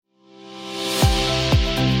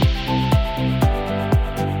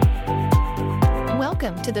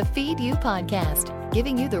to the Feed You podcast,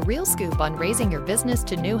 giving you the real scoop on raising your business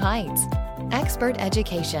to new heights. Expert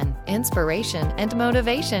education, inspiration, and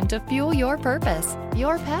motivation to fuel your purpose,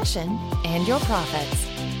 your passion, and your profits.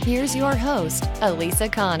 Here's your host, Elisa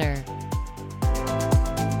Connor.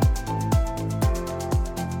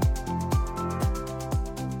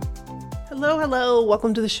 Hello.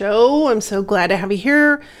 Welcome to the show. I'm so glad to have you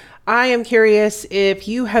here. I am curious if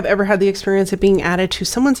you have ever had the experience of being added to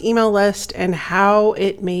someone's email list and how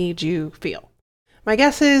it made you feel. My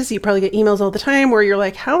guess is you probably get emails all the time where you're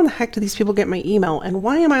like, how in the heck do these people get my email and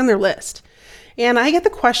why am I on their list? And I get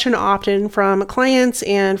the question often from clients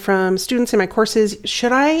and from students in my courses,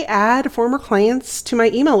 should I add former clients to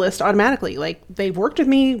my email list automatically? Like, they've worked with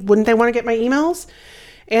me, wouldn't they want to get my emails?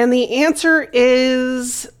 And the answer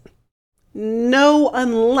is no,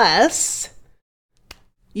 unless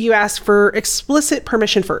you ask for explicit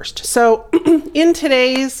permission first. So in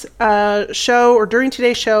today's show, or during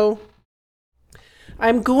today's show,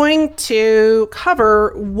 I'm going to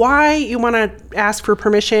cover why you want to ask for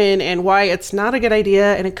permission and why it's not a good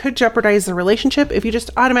idea and it could jeopardize the relationship if you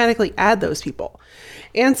just automatically add those people.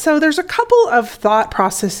 And so there's a couple of thought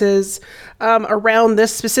processes around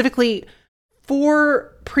this specifically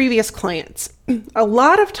for previous clients. A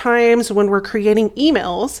lot of times when we're creating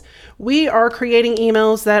emails, we are creating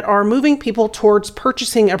emails that are moving people towards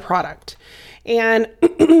purchasing a product. And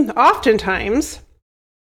oftentimes,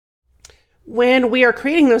 when we are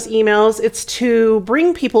creating those emails, it's to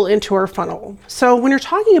bring people into our funnel. So when you're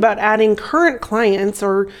talking about adding current clients,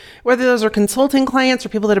 or whether those are consulting clients or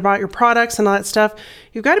people that have bought your products and all that stuff,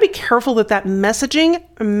 you've got to be careful that that messaging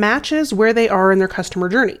matches where they are in their customer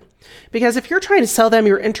journey. Because if you're trying to sell them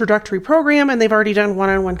your introductory program and they've already done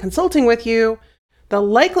one-on-one consulting with you, the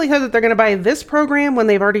likelihood that they're going to buy this program when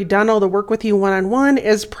they've already done all the work with you one-on-one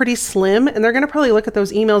is pretty slim. And they're going to probably look at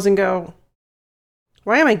those emails and go,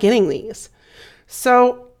 why am I getting these?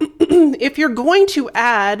 So if you're going to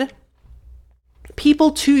add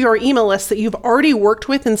people to your email list that you've already worked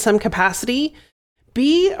with in some capacity,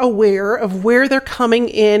 be aware of where they're coming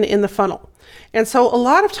in the funnel. And so a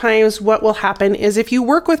lot of times what will happen is if you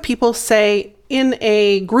work with people, say, in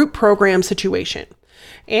a group program situation,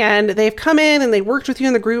 and they've come in and they worked with you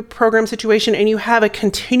in the group program situation and you have a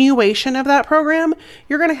continuation of that program,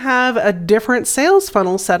 you're going to have a different sales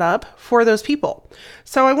funnel set up for those people.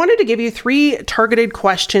 So I wanted to give you 3 targeted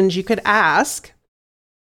questions you could ask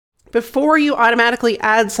before you automatically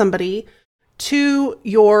add somebody to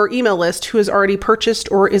your email list who has already purchased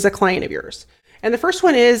or is a client of yours. And the first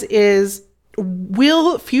one is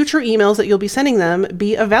will future emails that you'll be sending them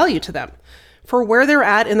be of value to them for where they're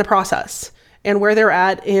at in the process and where they're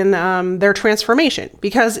at in their transformation?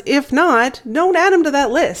 Because if not, don't add them to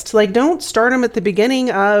that list. Like, don't start them at the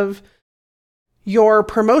beginning of your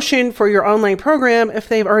promotion for your online program if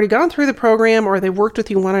they've already gone through the program or they've worked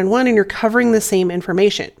with you one-on-one and you're covering the same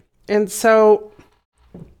information. And so,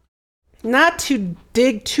 not to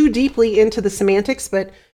dig too deeply into the semantics,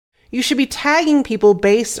 but you should be tagging people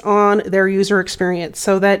based on their user experience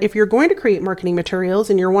so that if you're going to create marketing materials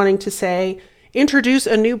and you're wanting to, say, introduce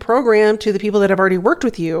a new program to the people that have already worked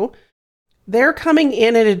with you, they're coming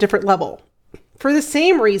in at a different level. For the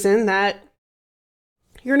same reason that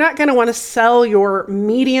you're not going to want to sell your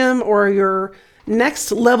medium or your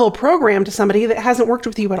next level program to somebody that hasn't worked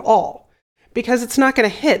with you at all, because it's not going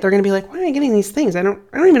to hit. They're going to be like, why am I getting these things? I don't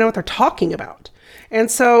even know what they're talking about. And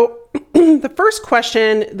so the first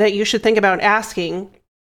question that you should think about asking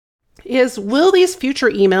is, will these future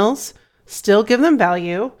emails still give them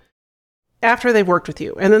value after they've worked with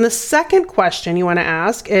you? And then the second question you want to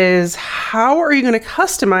ask is, how are you going to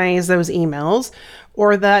customize those emails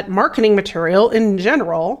or that marketing material in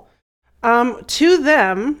general to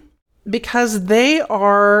them, because they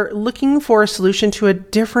are looking for a solution to a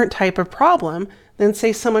different type of problem than,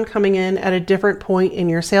 say, someone coming in at a different point in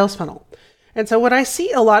your sales funnel. And so what I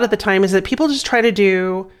see a lot of the time is that people just try to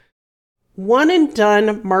do one and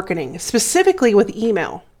done marketing, specifically with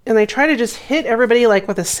email. And they try to just hit everybody like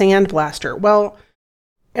with a sandblaster. Well,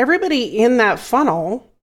 everybody in that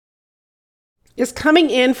funnel is coming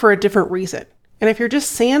in for a different reason. And if you're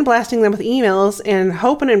just sandblasting them with emails and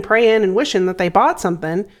hoping and praying and wishing that they bought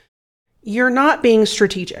something, you're not being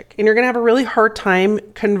strategic. And you're going to have a really hard time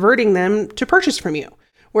converting them to purchase from you.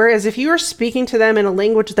 Whereas if you are speaking to them in a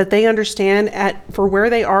language that they understand for where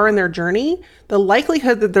they are in their journey, the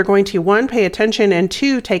likelihood that they're going to, 1, pay attention, and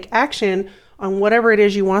 2, take action on whatever it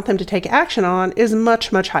is you want them to take action on is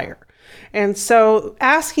much, much higher. And so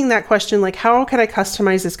asking that question, like, how can I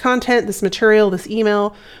customize this content, this material, this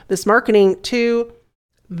email, this marketing to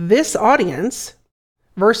this audience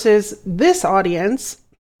versus this audience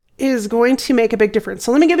is going to make a big difference.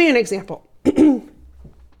 So let me give you an example.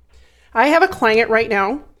 I have a client right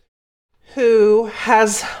now who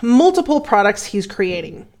has multiple products he's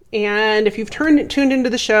creating. And if you've tuned into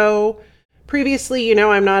the show previously, you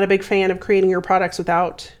know I'm not a big fan of creating your products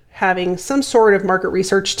without having some sort of market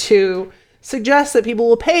research to suggest that people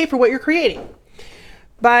will pay for what you're creating.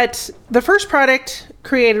 But the first product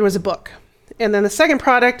created was a book. And then the second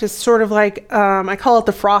product is sort of like, I call it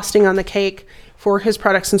the frosting on the cake for his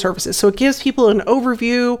products and services. So it gives people an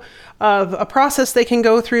overview of a process they can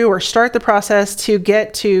go through or start the process to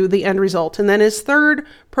get to the end result. And then his third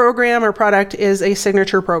program or product is a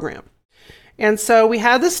signature program. And so we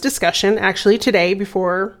had this discussion actually today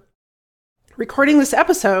before recording this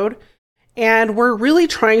episode, and we're really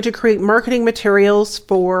trying to create marketing materials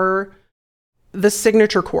for the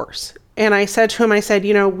signature course. And I said to him, I said,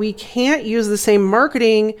 you know, we can't use the same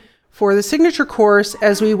marketing for the signature course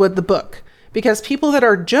as we would the book, because people that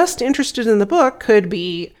are just interested in the book could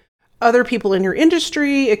be other people in your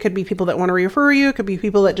industry. It could be people that want to refer you. It could be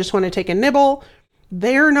people that just want to take a nibble.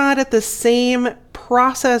 They're not at the same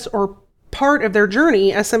process or part of their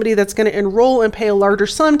journey as somebody that's going to enroll and pay a larger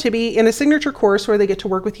sum to be in a signature course where they get to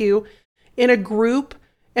work with you in a group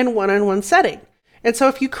and one-on-one setting. And so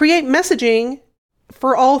if you create messaging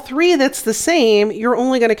for all three that's the same, you're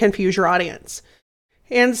only going to confuse your audience.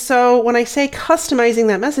 And so when I say customizing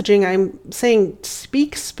that messaging, I'm saying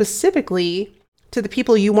speak specifically to the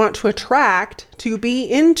people you want to attract to be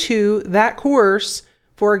into that course,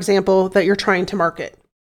 for example, that you're trying to market.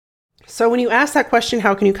 So when you ask that question,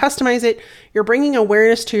 how can you customize it? You're bringing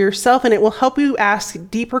awareness to yourself, and it will help you ask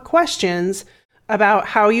deeper questions about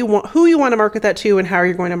who you want to market that to and how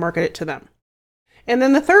you're going to market it to them. And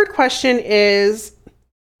then the third question is,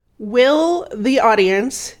 will the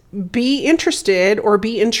audience be interested or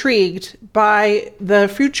be intrigued by the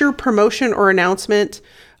future promotion or announcement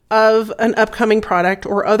of an upcoming product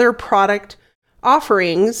or other product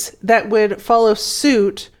offerings that would follow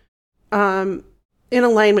suit in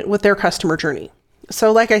alignment with their customer journey?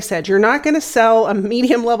 So like I said, you're not going to sell a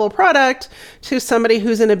medium level product to somebody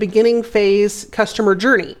who's in a beginning phase customer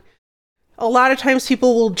journey. A lot of times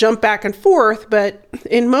people will jump back and forth, but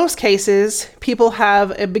in most cases, people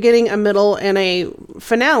have a beginning, a middle, and a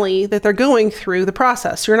finale that they're going through the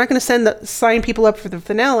process. You're not going to sign people up for the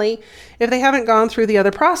finale if they haven't gone through the other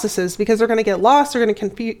processes, because they're going to get lost, they're going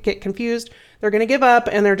to get confused, they're going to give up,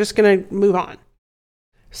 and they're just going to move on.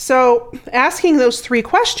 So asking those three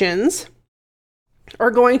questions are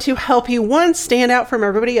going to help you, one, stand out from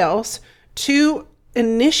everybody else, two,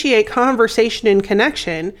 initiate conversation and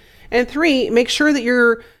connection, and three, make sure that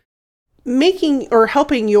you're making or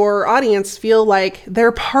helping your audience feel like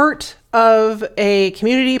they're part of a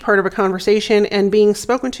community, part of a conversation, and being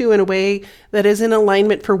spoken to in a way that is in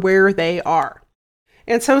alignment for where they are.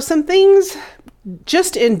 And so some things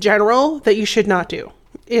just in general that you should not do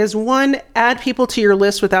is, one, add people to your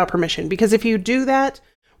list without permission. Because if you do that,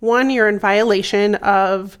 one, you're in violation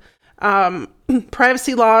of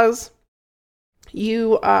privacy laws.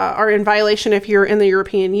 You are in violation, if you're in the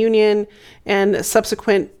European Union and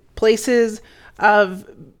subsequent places, of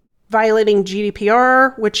violating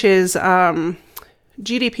GDPR, which is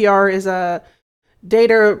GDPR is a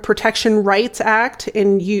Data Protection Rights Act.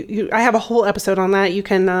 And I have a whole episode on that. You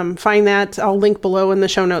can find that. I'll link below in the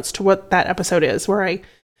show notes to what that episode is, where I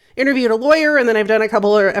interviewed a lawyer, and then I've done a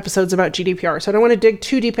couple of episodes about GDPR. So I don't want to dig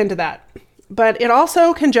too deep into that. But it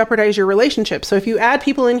also can jeopardize your relationship. So if you add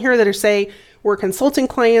people in here that are, say, we're consulting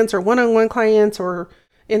clients or one-on-one clients or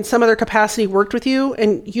in some other capacity worked with you,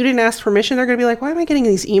 and you didn't ask permission, they're going to be like, why am I getting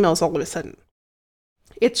these emails all of a sudden?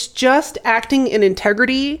 It's just acting in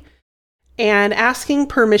integrity, and asking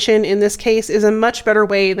permission in this case is a much better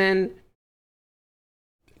way than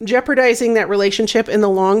jeopardizing that relationship in the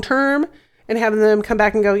long term and having them come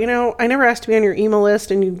back and go, you know, I never asked to be on your email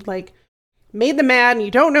list, and you made them mad, and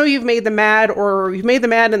you don't know you've made them mad, or you've made them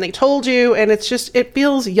mad and they told you, and it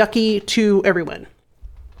feels yucky to everyone.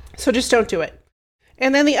 So just don't do it.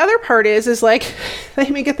 And then the other part is they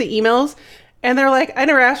may get the emails and they're like, I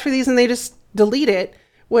never asked for these, and they just delete it,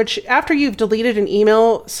 which after you've deleted an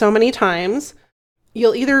email so many times,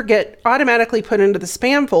 you'll either get automatically put into the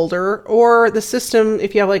spam folder, or the system,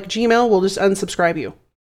 if you have Gmail, will just unsubscribe you.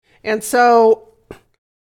 And so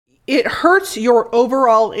it hurts your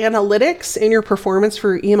overall analytics and your performance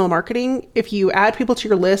for email marketing if you add people to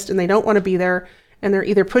your list and they don't want to be there, and they're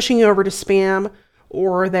either pushing you over to spam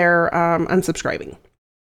or they're unsubscribing.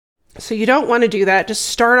 So you don't want to do that. Just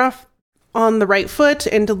start off on the right foot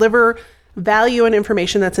and deliver value and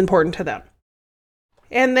information that's important to them.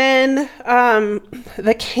 And then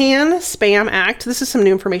the CAN Spam Act, this is some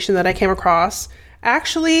new information that I came across,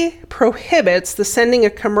 actually prohibits the sending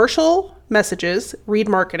of commercial messages, read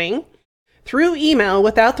marketing, through email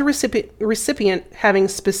without the recipient having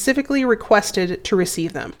specifically requested to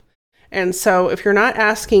receive them. And so if you're not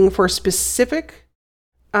asking for specific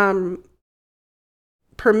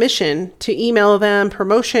permission to email them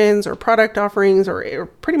promotions or product offerings or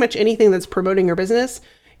pretty much anything that's promoting your business,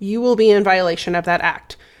 you will be in violation of that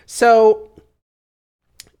act. So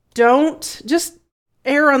don't just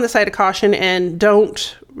err on the side of caution and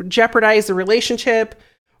don't jeopardize the relationship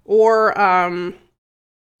or,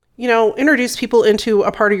 introduce people into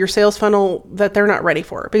a part of your sales funnel that they're not ready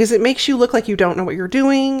for, because it makes you look like you don't know what you're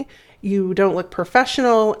doing. You don't look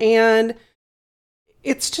professional, and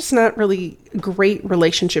it's just not really great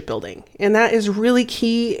relationship building. And that is really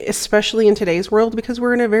key, especially in today's world, because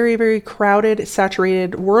we're in a very, very crowded,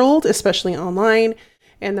 saturated world, especially online.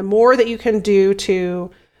 And the more that you can do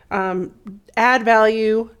to add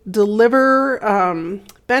value, deliver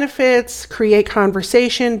benefits, create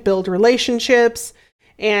conversation, build relationships,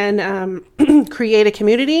 and create a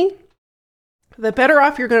community, the better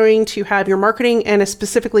off you're going to have your marketing and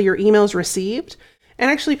specifically your emails received.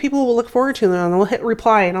 And actually people will look forward to them and they'll hit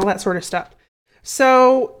reply and all that sort of stuff.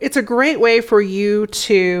 So it's a great way for you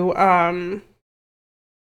to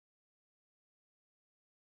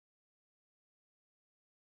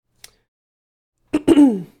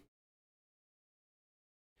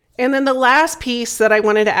And then the last piece that I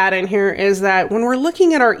wanted to add in here is that when we're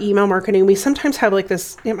looking at our email marketing, we sometimes have like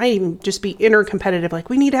this, it might even just be inter-competitive,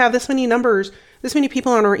 like we need to have this many numbers, this many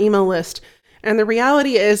people on our email list. And the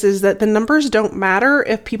reality is that the numbers don't matter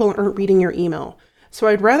if people aren't reading your email. So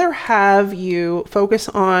I'd rather have you focus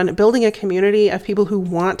on building a community of people who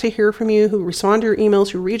want to hear from you, who respond to your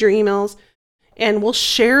emails, who read your emails, and we'll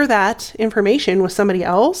share that information with somebody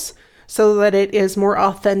else so that it is more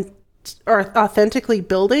authentically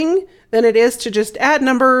building than it is to just add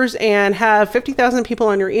numbers and have 50,000 people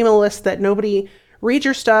on your email list that nobody reads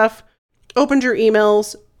your stuff, opens your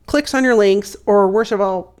emails, clicks on your links, or worst of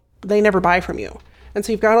all, they never buy from you. And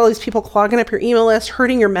so you've got all these people clogging up your email list,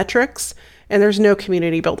 hurting your metrics, and there's no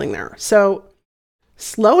community building there. So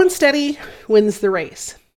slow and steady wins the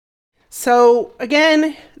race. So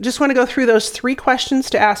again, just want to go through those 3 questions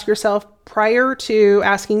to ask yourself prior to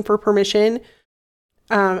asking for permission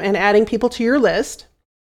and adding people to your list.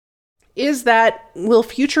 Is that, will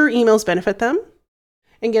future emails benefit them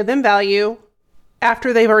and give them value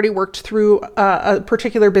after they've already worked through a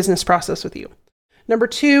particular business process with you? Number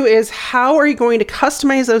 2 is, how are you going to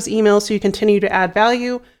customize those emails so you continue to add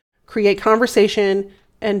value, create conversation,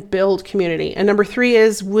 and build community? And number 3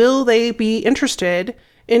 is, will they be interested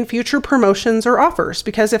in future promotions or offers?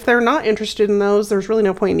 Because if they're not interested in those, there's really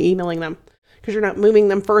no point in emailing them because you're not moving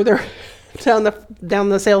them further down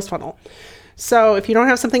the sales funnel. So if you don't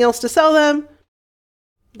have something else to sell them,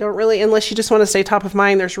 unless you just want to stay top of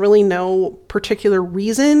mind, there's really no particular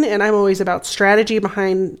reason. And I'm always about strategy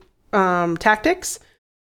behind tactics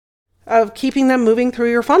of keeping them moving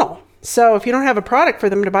through your funnel. So if you don't have a product for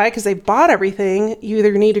them to buy because they bought everything, you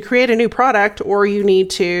either need to create a new product or you need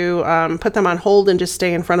to put them on hold and just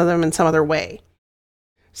stay in front of them in some other way.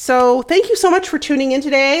 So thank you so much for tuning in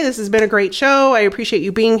today. This has been a great show. I appreciate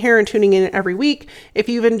you being here and tuning in every week. If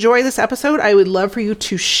you've enjoyed this episode, I would love for you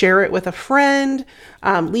to share it with a friend,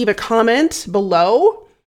 leave a comment below,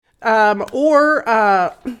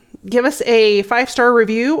 or give us a 5-star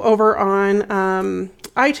review over on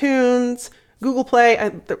iTunes, Google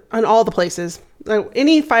Play, on all the places.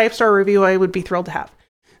 Any 5-star review I would be thrilled to have.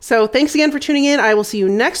 So thanks again for tuning in. I will see you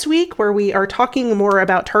next week where we are talking more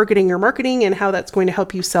about targeting your marketing and how that's going to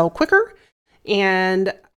help you sell quicker.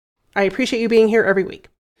 And I appreciate you being here every week.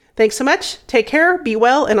 Thanks so much. Take care, be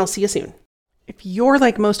well, and I'll see you soon. If you're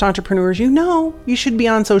like most entrepreneurs, you know you should be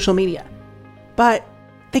on social media, but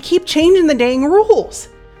they keep changing the dang rules.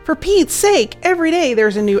 For Pete's sake, every day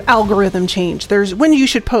there's a new algorithm change. There's when you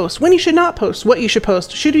should post, when you should not post, what you should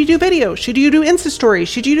post. Should you do videos? Should you do Insta stories?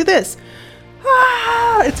 Should you do this?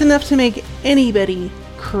 It's enough to make anybody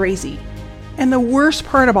crazy. And the worst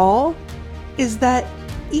part of all is that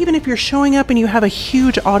even if you're showing up and you have a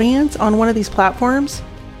huge audience on one of these platforms,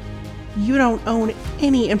 you don't own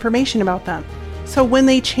any information about them. So when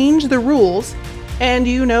they change the rules, and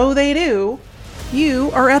you know they do,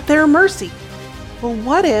 you are at their mercy. Well,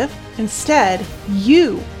 what if instead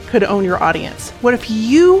you could own your audience? What if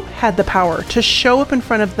you had the power to show up in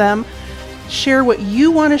front of them, share what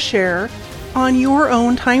you want to share on your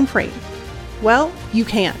own time frame? Well, you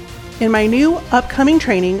can. In my new upcoming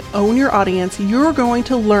training, Own Your Audience, you're going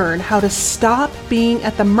to learn how to stop being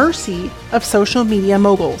at the mercy of social media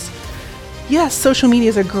moguls. Yes, social media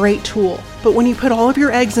is a great tool, but when you put all of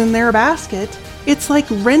your eggs in their basket, It's like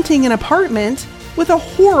renting an apartment with a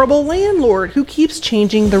horrible landlord who keeps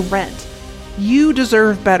changing the rent. You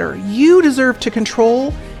deserve better. You deserve to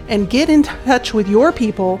control and get in touch with your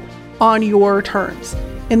people on your terms.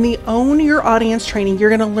 In the Own Your Audience training, you're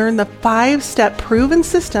going to learn the 5-step proven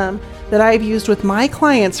system that I've used with my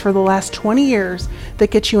clients for the last 20 years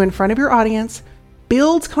that gets you in front of your audience,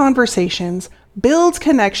 builds conversations, builds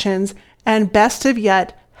connections, and best of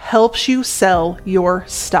yet, helps you sell your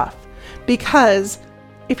stuff. Because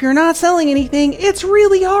if you're not selling anything, it's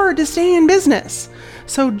really hard to stay in business.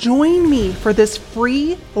 So join me for this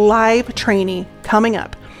free live training coming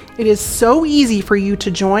up. It is so easy for you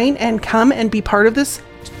to join and come and be part of this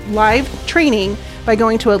live training by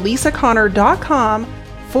going to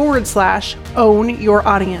alisaconnor.com/own your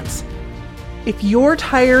audience. If you're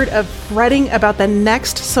tired of fretting about the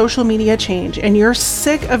next social media change and you're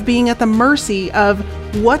sick of being at the mercy of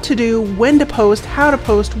what to do, when to post, how to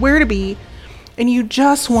post, where to be, and you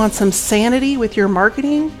just want some sanity with your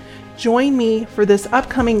marketing, join me for this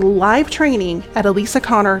upcoming live training at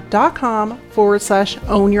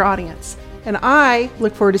alisaconnor.com/own your audience. And I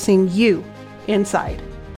look forward to seeing you inside.